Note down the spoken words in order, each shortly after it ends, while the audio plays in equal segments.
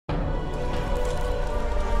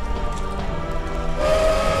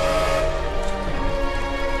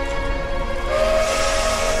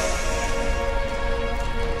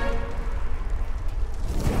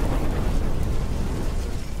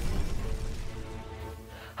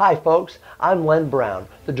Hi folks, I'm Len Brown,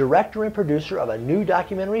 the director and producer of a new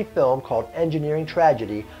documentary film called Engineering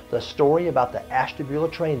Tragedy, the story about the Ashtabula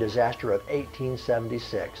Train Disaster of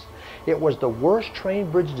 1876. It was the worst train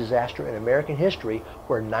bridge disaster in American history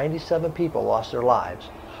where 97 people lost their lives.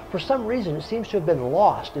 For some reason, it seems to have been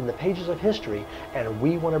lost in the pages of history, and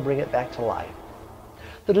we want to bring it back to life.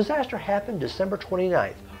 The disaster happened December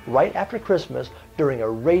 29th, right after Christmas, during a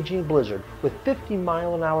raging blizzard with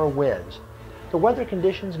 50-mile-an-hour winds. The weather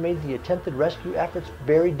conditions made the attempted rescue efforts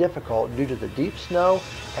very difficult due to the deep snow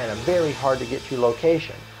and a very hard-to-get-to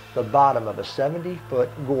location, the bottom of a 70-foot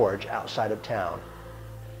gorge outside of town.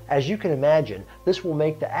 As you can imagine, this will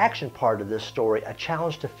make the action part of this story a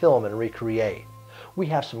challenge to film and recreate. We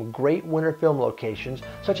have some great winter film locations,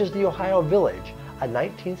 such as the Ohio Village, a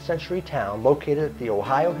 19th century town located at the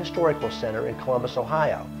Ohio Historical Center in Columbus,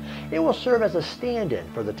 Ohio. It will serve as a stand-in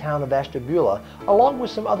for the town of Ashtabula, along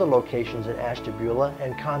with some other locations in Ashtabula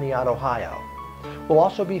and Conneaut, Ohio. We'll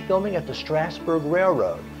also be filming at the Strasburg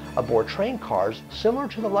Railroad, aboard train cars similar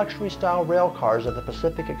to the luxury-style rail cars of the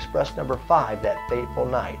Pacific Express No. 5 that fateful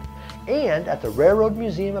night, and at the Railroad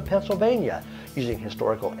Museum of Pennsylvania, using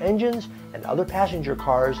historical engines and other passenger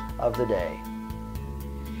cars of the day.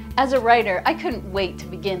 As a writer, I couldn't wait to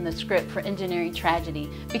begin the script for Engineering Tragedy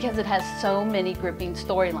because it has so many gripping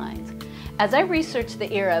storylines. As I researched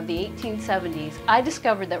the era of the 1870s, I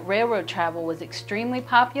discovered that railroad travel was extremely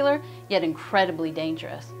popular, yet incredibly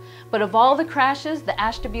dangerous. But of all the crashes, the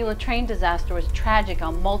Ashtabula Train Disaster was tragic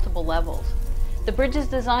on multiple levels. The bridge's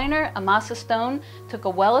designer, Amasa Stone, took a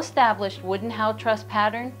well-established wooden howe truss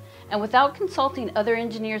pattern, and without consulting other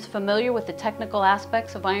engineers familiar with the technical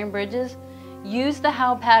aspects of iron bridges, used the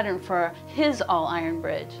howe pattern for his all-iron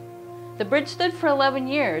bridge. The bridge stood for 11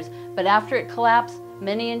 years, but after it collapsed,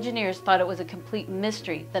 many engineers thought it was a complete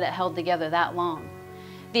mystery that it held together that long.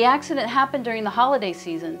 The accident happened during the holiday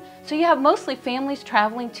season, so you have mostly families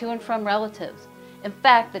traveling to and from relatives. In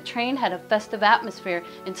fact, the train had a festive atmosphere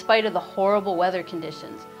in spite of the horrible weather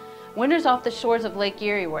conditions. Winters off the shores of Lake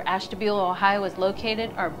Erie, where Ashtabula, Ohio is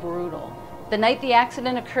located, are brutal. The night the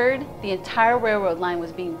accident occurred, the entire railroad line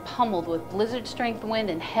was being pummeled with blizzard-strength wind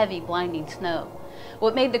and heavy, blinding snow.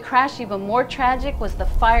 What made the crash even more tragic was the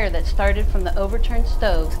fire that started from the overturned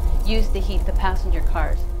stoves used to heat the passenger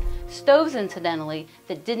cars. Stoves, incidentally,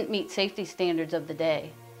 that didn't meet safety standards of the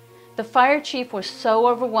day. The fire chief was so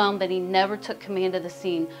overwhelmed that he never took command of the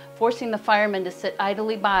scene, forcing the firemen to sit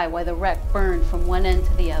idly by while the wreck burned from one end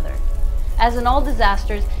to the other. As in all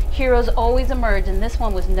disasters, heroes always emerge, and this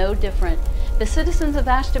one was no different. The citizens of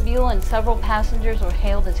Ashtabula and several passengers were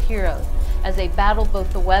hailed as heroes as they battled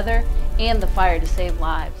both the weather and the fire to save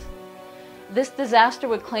lives. This disaster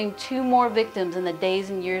would claim 2 more victims in the days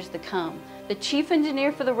and years to come. The chief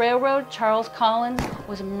engineer for the railroad, Charles Collins,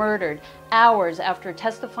 was murdered hours after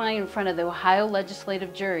testifying in front of the Ohio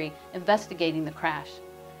legislative jury investigating the crash.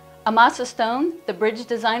 Amasa Stone, the bridge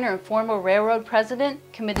designer and former railroad president,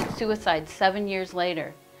 committed suicide 7 years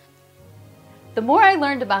later. The more I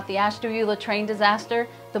learned about the Ashtabula train disaster,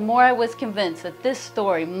 the more I was convinced that this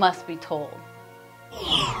story must be told.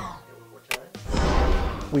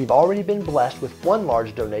 We've already been blessed with one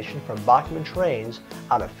large donation from Bachman Trains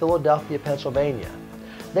out of Philadelphia, Pennsylvania.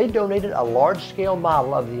 They donated a large-scale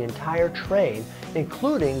model of the entire train,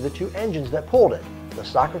 including the 2 engines that pulled it, the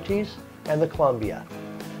Socrates and the Columbia.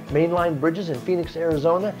 Mainline Bridges in Phoenix,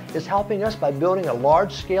 Arizona is helping us by building a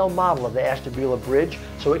large-scale model of the Ashtabula Bridge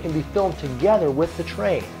so it can be filmed together with the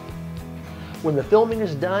train. When the filming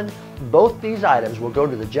is done, both these items will go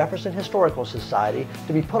to the Jefferson Historical Society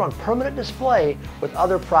to be put on permanent display with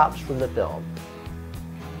other props from the film.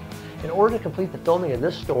 In order to complete the filming of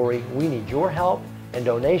this story, we need your help and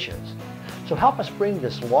donations. So help us bring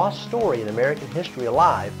this lost story in American history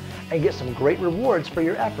alive and get some great rewards for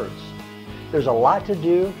your efforts. There's a lot to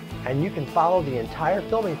do, and you can follow the entire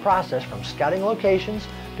filming process from scouting locations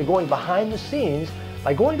to going behind the scenes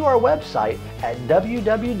by going to our website at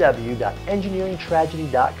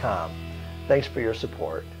www.engineeringtragedy.com. Thanks for your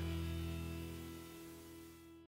support.